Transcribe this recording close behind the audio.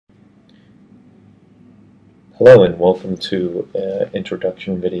Hello and welcome to an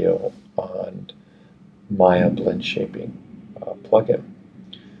introduction video on Maya Blend Shaping plugin.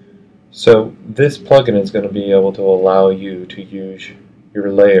 So this plugin is going to be able to allow you to use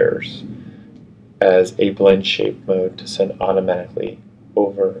your layers as a blend shape mode to send automatically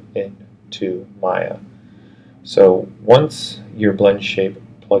over into Maya. So once your blend shape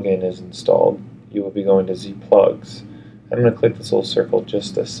plugin is installed, you will be going to ZPlugs. I'm going to click this little circle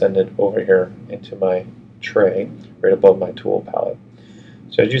just to send it over here into my tray right above my tool palette.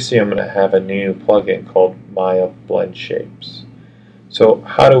 So as you see, I'm going to have a new plugin called Maya Blend Shapes. So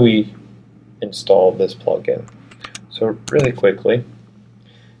how do we install this plugin? So really quickly,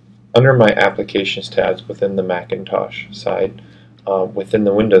 under my applications tabs within the Macintosh side, within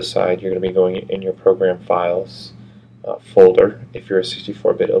the Windows side, you're going to be going in your program files folder. If you're a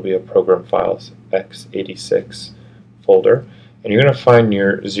 64-bit, it'll be a program files x86 folder, and you're going to find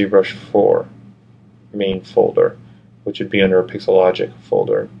your ZBrush 4 main folder, which would be under a Pixelogic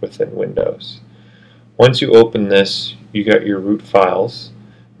folder within Windows. Once you open this, you got your root files.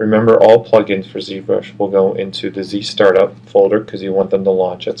 Remember, all plugins for ZBrush will go into the Z Startup folder because you want them to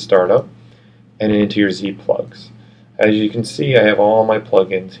launch at startup, and into your ZPlugs. As you can see, I have all my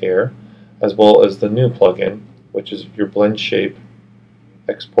plugins here, as well as the new plugin, which is your Blend Shape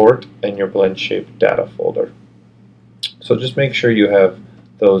Export and your Blend Shape Data folder. So just make sure you have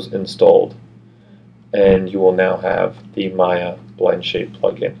those installed, and you will now have the Maya Blend Shape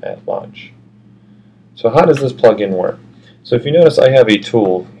plugin at launch. So how does this plugin work? So if you notice, I have a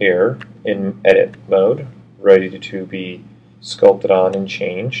tool here in edit mode ready to be sculpted on and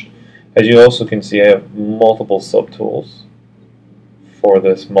changed. As you also can see, I have multiple subtools for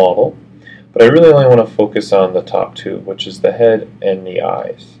this model, but I really only want to focus on the top two, which is the head and the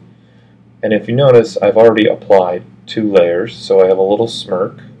eyes. And if you notice, I've already applied 2 layers, so I have a little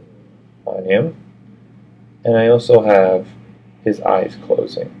smirk on him, and I also have his eyes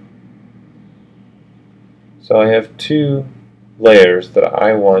closing. So I have 2 layers that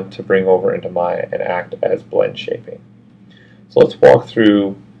I want to bring over into Maya and act as blend shaping. So let's walk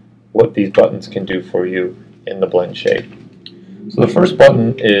through what these buttons can do for you in the blend shape. So the first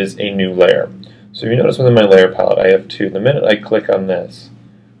button is a new layer. So if you notice within my layer palette, I have 2. The minute I click on this,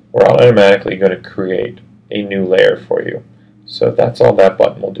 we're automatically going to create a new layer for you. So that's all that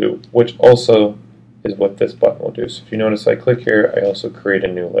button will do, which also is what this button will do. So if you notice, I click here, I also create a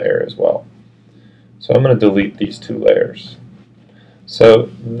new layer as well. So I'm going to delete these 2 layers. So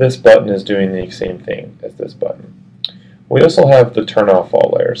this button is doing the same thing as this button. We also have the turn off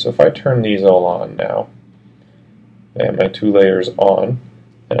all layer. So if I turn these all on now, I have my 2 layers on,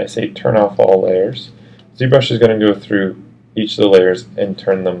 and I say turn off all layers, ZBrush is going to go through each of the layers and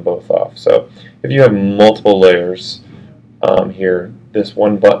turn them both off. So if you have multiple layers here, this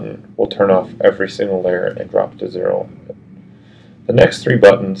one button will turn off every single layer and drop to 0. The next 3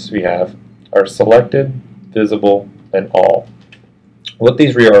 buttons we have are selected, visible, and all. What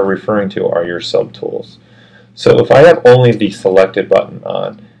these are referring to are your subtools. So if I have only the selected button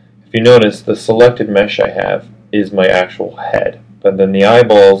on, if you notice, the selected mesh I have is my actual head, but then the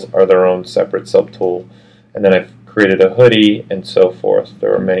eyeballs are their own separate subtool, and then I've created a hoodie and so forth.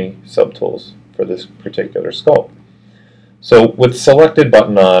 There are many subtools for this particular sculpt. So with selected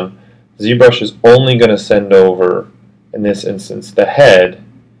button on, ZBrush is only going to send over, in this instance, the head,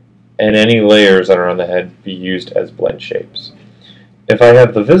 and any layers that are on the head be used as blend shapes. If I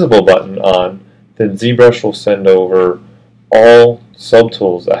have the visible button on, then ZBrush will send over all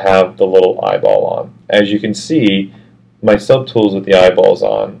subtools that have the little eyeball on. As you can see, my subtools with the eyeballs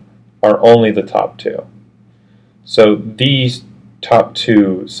on are only the top 2. So these top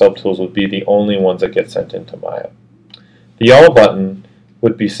 2 subtools would be the only ones that get sent into Maya. The all button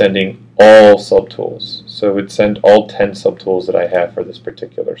would be sending all subtools. So it would send all 10 subtools that I have for this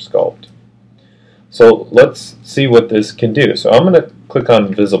particular sculpt. So let's see what this can do. So I'm going to click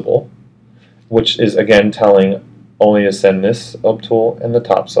on visible, which is again telling only to send this subtool and the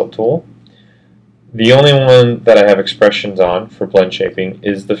top subtool. The only one that I have expressions on for blend shaping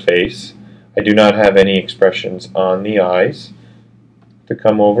is the face. I do not have any expressions on the eyes to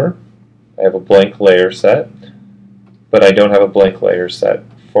come over. I have a blank layer set, but I don't have a blank layer set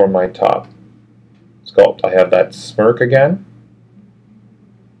for my top sculpt. I have that smirk again,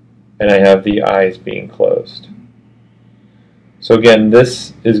 and I have the eyes being closed. So again,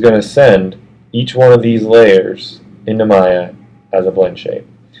 this is going to send each one of these layers into Maya as a blend shape.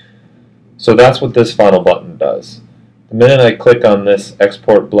 So that's what this final button does. The minute I click on this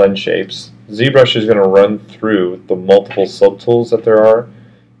Export Blend Shapes, ZBrush is going to run through the multiple subtools that there are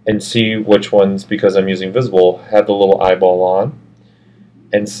and see which ones, because I'm using visible, have the little eyeball on,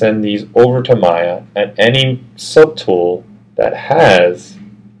 and send these over to Maya, and any subtool that has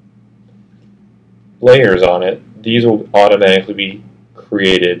layers on it, these will automatically be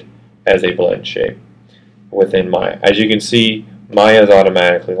created as a blend shape within Maya. As you can see, Maya is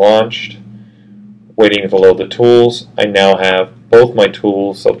automatically launched, waiting to load the tools. I now have both my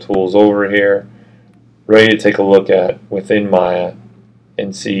tools, subtools over here, ready to take a look at within Maya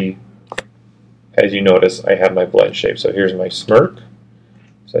and see. As you notice, I have my blend shape. So here's my smirk.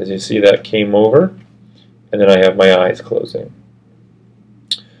 So as you see, that came over, and then I have my eyes closing.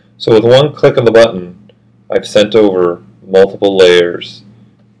 So with one click of the button, I've sent over multiple layers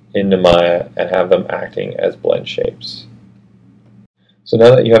into Maya and have them acting as blend shapes. So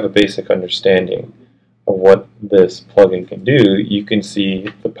now that you have a basic understanding of what this plugin can do, you can see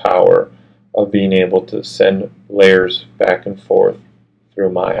the power of being able to send layers back and forth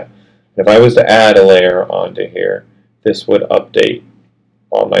through Maya. If I was to add a layer onto here, this would update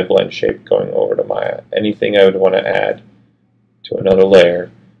on my blend shape going over to Maya. Anything I would want to add to another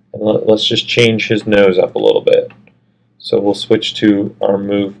layer, and let's just change his nose up a little bit. So we'll switch to our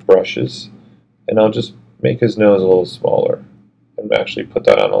move brushes, and I'll just make his nose a little smaller and actually put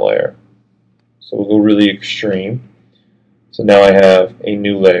that on a layer. So we'll go really extreme. So now I have a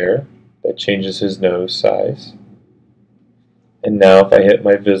new layer that changes his nose size. And now if I hit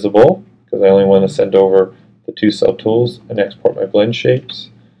my visible, because I only want to send over the two subtools and export my blend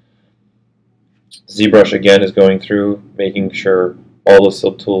shapes, ZBrush again is going through making sure all the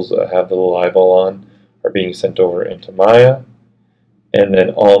subtools that have the little eyeball on are being sent over into Maya, and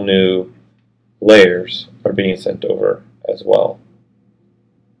then all new layers are being sent over as well.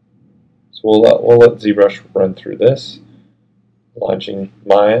 So we'll let ZBrush run through this, launching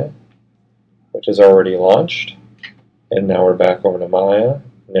Maya, which is already launched. And now we're back over to Maya.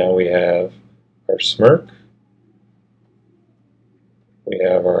 Now we have our smirk. We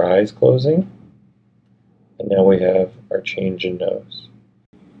have our eyes closing. And now we have our change in nose.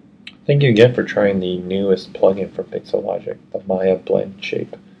 Thank you again for trying the newest plugin from Pixelogic, the Maya Blend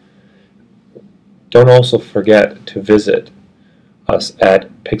Shape. Don't also forget to visit us at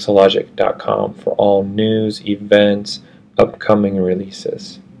pixelogic.com for all news, events, upcoming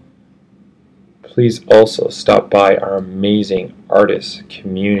releases. Please also stop by our amazing artist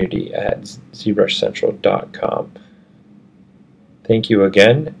community at ZBrushCentral.com. Thank you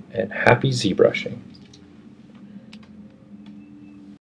again, and happy ZBrushing.